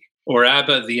movie, or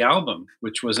ABBA the album,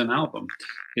 which was an album.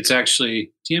 It's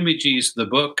actually TMBG's The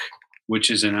Book,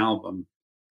 which is an album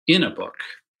in a book.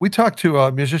 We talked to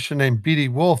a musician named B.D.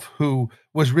 Wolf, who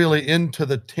was really into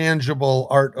the tangible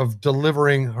art of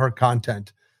delivering her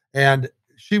content. And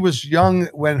she was young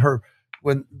when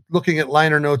looking at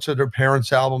liner notes of her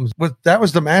parents' albums, that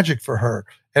was the magic for her.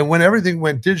 And when everything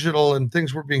went digital and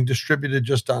things were being distributed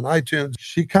just on iTunes,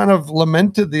 she kind of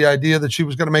lamented the idea that she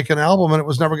was going to make an album and it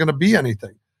was never going to be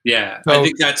anything. Yeah, so,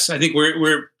 I think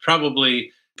we're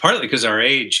probably partly because our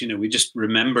age, we just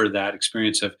remember that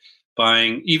experience of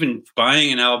buying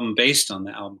an album based on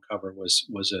the album cover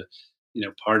was a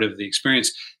part of the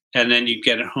experience. And then you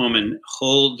get it home and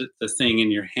hold the thing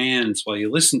in your hands while you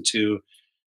listen to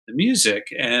the music.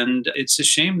 And it's a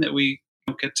shame that we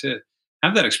don't get to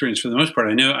have that experience for the most part.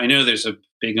 I know there's a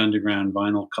big underground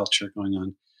vinyl culture going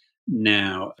on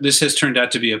now. This has turned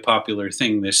out to be a popular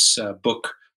thing, this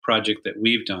book project that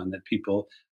we've done, that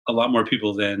a lot more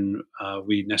people than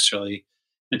we necessarily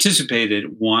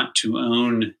anticipated want to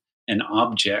own an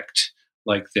object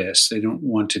like this. They don't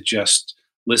want to just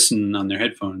listen on their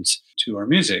headphones to our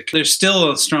music. There's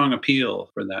still a strong appeal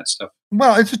for that stuff.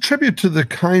 Well, it's a tribute to the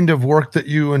kind of work that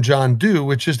you and John do,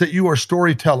 which is that you are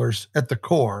storytellers at the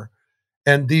core.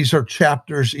 And these are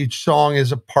chapters. Each song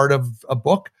is a part of a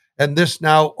book. And this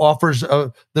now offers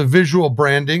the visual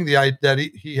branding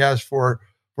that he has for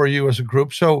you as a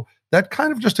group. So that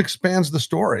kind of just expands the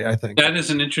story, I think. That is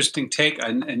an interesting take.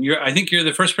 And I think you're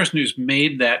the first person who's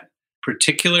made that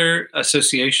particular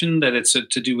association, that it's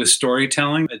to do with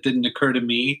storytelling. It didn't occur to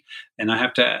me. And I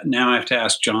have to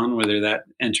ask John whether that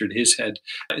entered his head.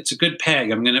 It's a good peg.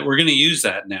 We're going to use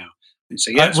that now. And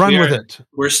say, yes, run with it.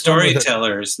 We're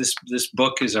storytellers. This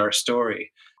book is our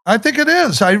story. I think it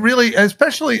is. I really,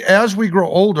 especially as we grow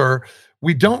older,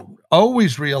 we don't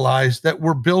always realize that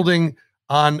we're building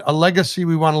on a legacy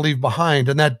we want to leave behind.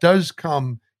 And that does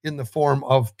come in the form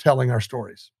of telling our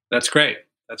stories. That's great.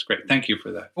 That's great. Thank you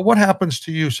for that. But what happens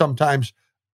to you sometimes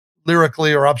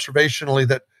lyrically or observationally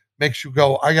that makes you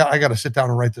go, I got to sit down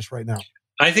and write this right now?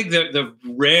 I think that the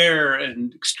rare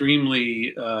and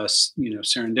extremely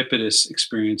serendipitous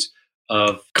experience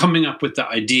of coming up with the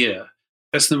idea,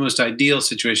 that's the most ideal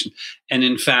situation. And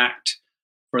in fact,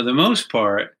 for the most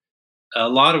part, a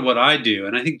lot of what I do,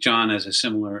 and I think John has a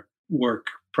similar work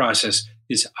process,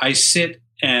 is I sit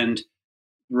and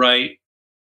write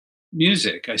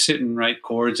music. I sit and write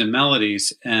chords and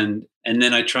melodies, and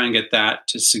then I try and get that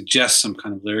to suggest some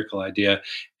kind of lyrical idea.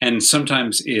 And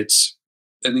sometimes it's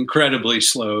an incredibly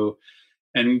slow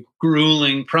and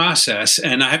grueling process.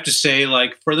 And I have to say,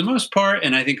 like, for the most part,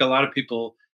 and I think a lot of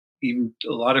people, even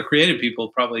a lot of creative people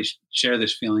probably share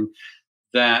this feeling,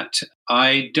 that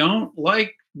I don't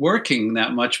like working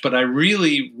that much, but I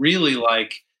really, really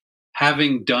like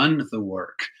having done the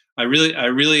work. I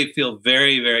really feel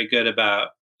very, very good about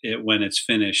it when it's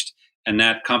finished, and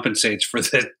that compensates for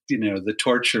the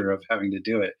torture of having to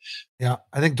do it. Yeah,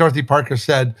 I think Dorothy Parker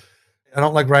said, I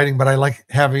don't like writing, but I like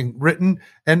having written.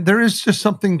 And there is just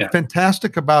something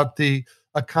fantastic about the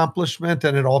accomplishment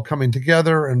and it all coming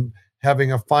together and having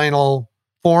a final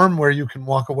form where you can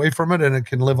walk away from it and it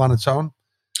can live on its own.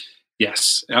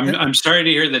 Yes. I'm sorry to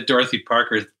hear that Dorothy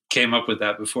Parker came up with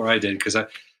that before I did, because I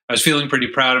was feeling pretty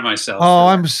proud of myself. Oh,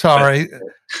 I'm sorry.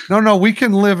 No, we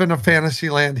can live in a fantasy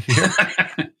land here.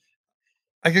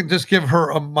 I can just give her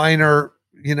a minor,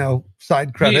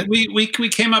 side credit. We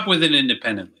came up with it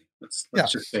independently.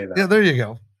 Let's just say that. Yeah, there you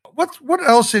go. What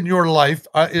else in your life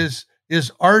is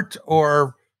art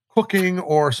or cooking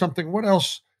or something? What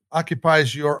else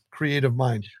occupies your creative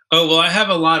mind? Oh, well, I have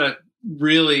a lot of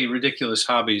really ridiculous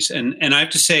hobbies. And I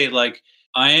have to say, like,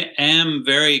 I am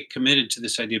very committed to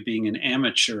this idea of being an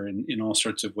amateur in all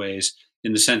sorts of ways,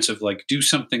 in the sense of, like, do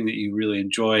something that you really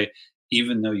enjoy,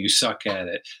 even though you suck at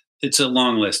it. It's a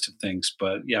long list of things,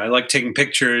 but yeah, I like taking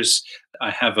pictures.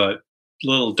 I have a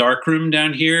little dark room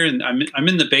down here, and I'm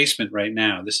in the basement right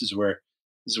now. This is where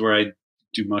I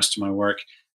do most of my work.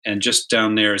 And just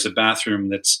down there is a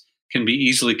bathroom can be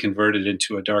easily converted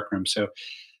into a dark room. So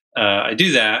I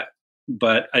do that,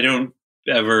 but I don't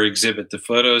ever exhibit the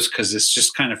photos because it's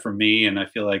just kind of for me. And I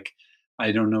feel like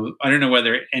I don't know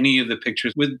whether any of the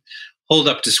pictures would hold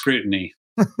up to scrutiny.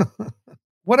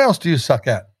 What else do you suck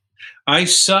at? I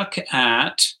suck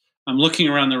at, I'm looking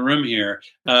around the room here.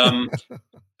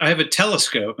 I have a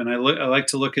telescope and I like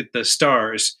to look at the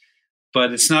stars,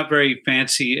 but it's not very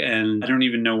fancy and I don't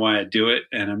even know why I do it.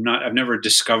 And I've never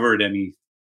discovered anything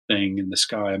in the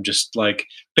sky. I'm just like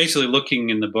basically looking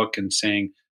in the book and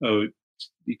saying, oh,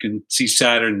 you can see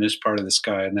Saturn in this part of the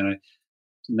sky. And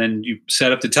then you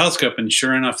set up the telescope and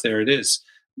sure enough, there it is.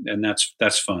 And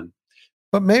that's fun.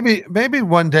 But maybe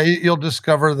one day you'll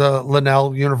discover the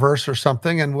Linnell universe or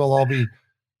something and we'll all be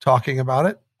talking about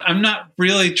it. I'm not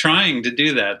really trying to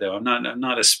do that, though. I'm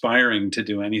not aspiring to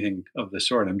do anything of the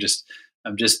sort. I'm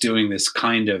just doing this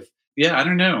kind of, I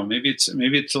don't know. Maybe it's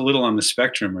a little on the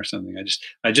spectrum or something.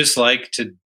 I just like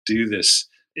to do this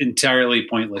entirely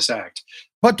pointless act.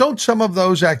 But don't some of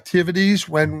those activities,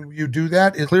 when you do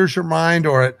that, it clears your mind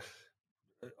or it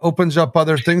opens up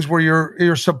other things where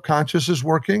your subconscious is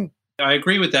working? I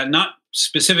agree with that. Not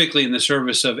specifically in the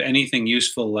service of anything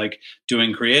useful like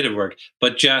doing creative work,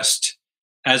 but just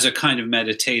as a kind of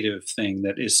meditative thing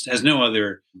that has no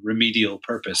other remedial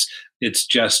purpose. It's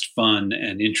just fun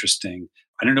and interesting.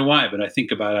 I don't know why, but I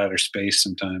think about outer space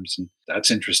sometimes, and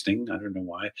that's interesting. I don't know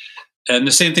why. And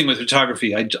the same thing with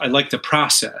photography. I like the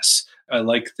process. I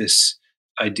like this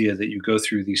idea that you go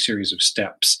through these series of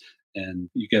steps and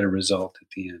you get a result at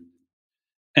the end.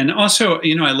 And also,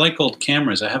 I like old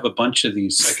cameras. I have a bunch of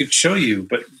these. I could show you,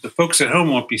 but the folks at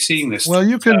home won't be seeing this. Well,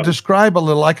 you can describe a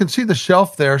little. I can see the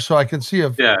shelf there, so I can see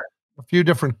a few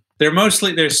different They're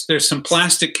mostly, there's some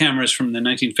plastic cameras from the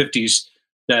 1950s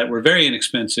that were very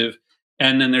inexpensive.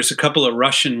 And then there's a couple of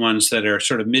Russian ones that are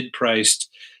sort of mid-priced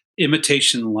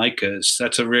imitation Leicas.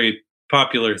 That's a very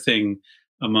popular thing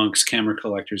amongst camera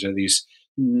collectors, are these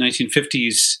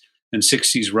 1950s and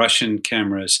 60s Russian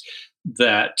cameras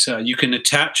that you can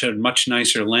attach a much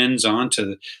nicer lens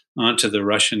onto the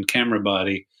Russian camera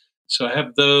body. So I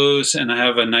have those, and I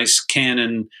have a nice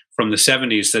Canon from the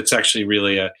 70s that's actually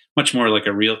really much more like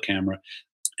a real camera,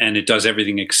 and it does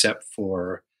everything except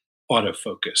for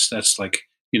autofocus. That's like,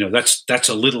 that's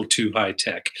a little too high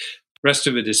tech. The rest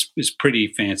of it is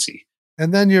pretty fancy.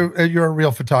 And then you're a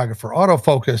real photographer.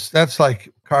 Autofocus, that's like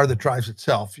a car that drives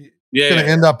itself. You're going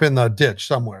to end up in the ditch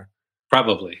somewhere.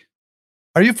 Probably.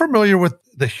 Are you familiar with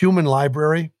the Human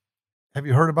Library? Have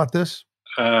you heard about this?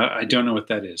 I don't know what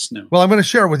that is. No. Well, I'm going to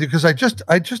share it with you because I just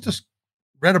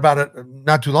read about it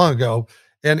not too long ago,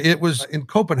 and it was in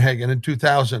Copenhagen in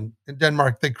 2000 in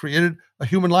Denmark. They created a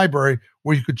human library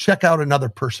where you could check out another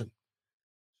person.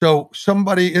 So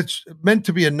it's meant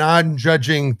to be a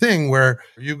non-judging thing where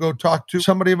you go talk to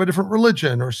somebody of a different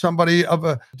religion or somebody of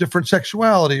a different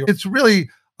sexuality. It's really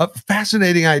a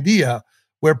fascinating idea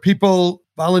where people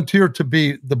volunteer to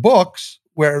be the books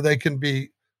where they can be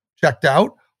checked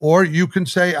out, or you can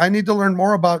say, I need to learn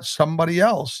more about somebody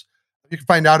else. You can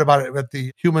find out about it at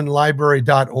the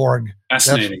humanlibrary.org.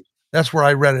 Fascinating. That's where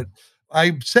I read it.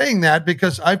 I'm saying that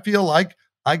because I feel like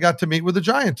I got to meet with a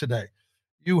giant today.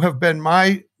 You have been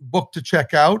my book to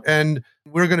check out, and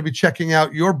we're going to be checking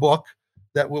out your book.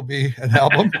 That will be an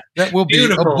album. That will be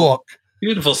a book.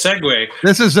 Beautiful segue.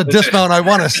 This is a dismount. I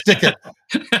want to stick it.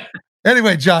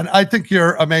 Anyway, John, I think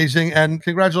you're amazing, and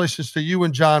congratulations to you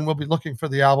and John. We'll be looking for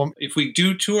the album. If we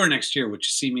do tour next year,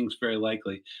 which seems very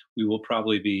likely, we will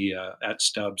probably be at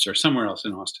Stubbs or somewhere else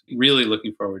in Austin. Really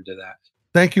looking forward to that.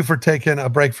 Thank you for taking a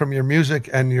break from your music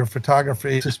and your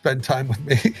photography to spend time with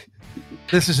me.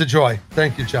 This is a joy.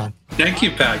 Thank you, John. Thank you,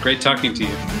 Pat. Great talking to you.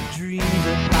 The dream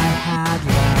that I had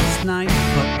last night,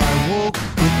 but I woke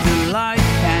with delight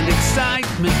and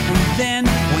excitement, and then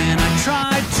when I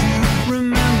tried to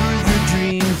remember the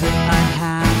dream that I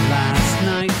had last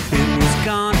night, it was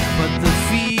gone, but the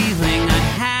feeling I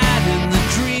had in the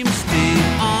dream stayed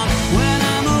on. When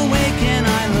I'm awake and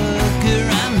I look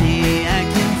around me, I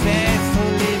can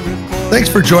faithfully report. Thanks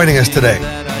for joining us today.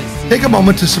 Take a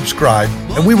moment to subscribe,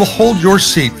 and we will hold your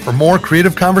seat for more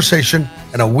creative conversation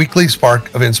and a weekly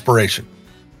spark of inspiration.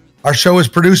 Our show is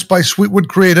produced by Sweetwood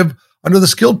Creative under the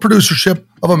skilled producership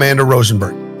of Amanda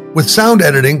Rosenberg, with sound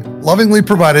editing lovingly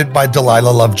provided by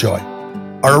Delilah Lovejoy.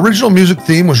 Our original music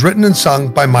theme was written and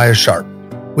sung by Maya Sharp,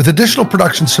 with additional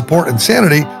production support and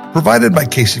sanity provided by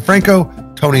Casey Franco,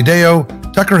 Tony Deo,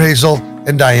 Tucker Hazel,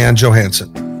 and Diane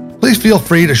Johansson. Please feel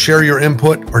free to share your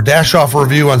input or dash off a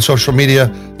review on social media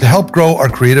to help grow our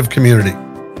creative community.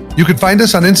 You can find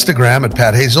us on Instagram at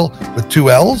Pat Hazel with 2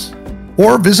 L's,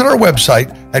 or visit our website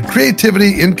at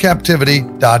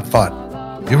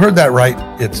creativityInCaptivity.fun. You heard that right.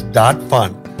 It's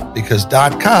 .fun, because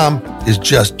 .com is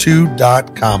just 2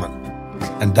 .common,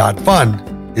 and .fun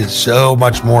is so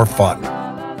much more fun.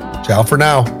 Ciao for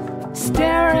now.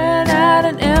 Staring at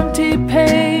an empty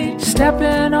page,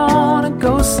 stepping on a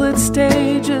ghostlit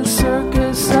stage, a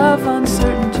circus of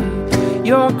uncertainty.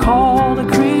 You're called a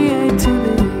creature.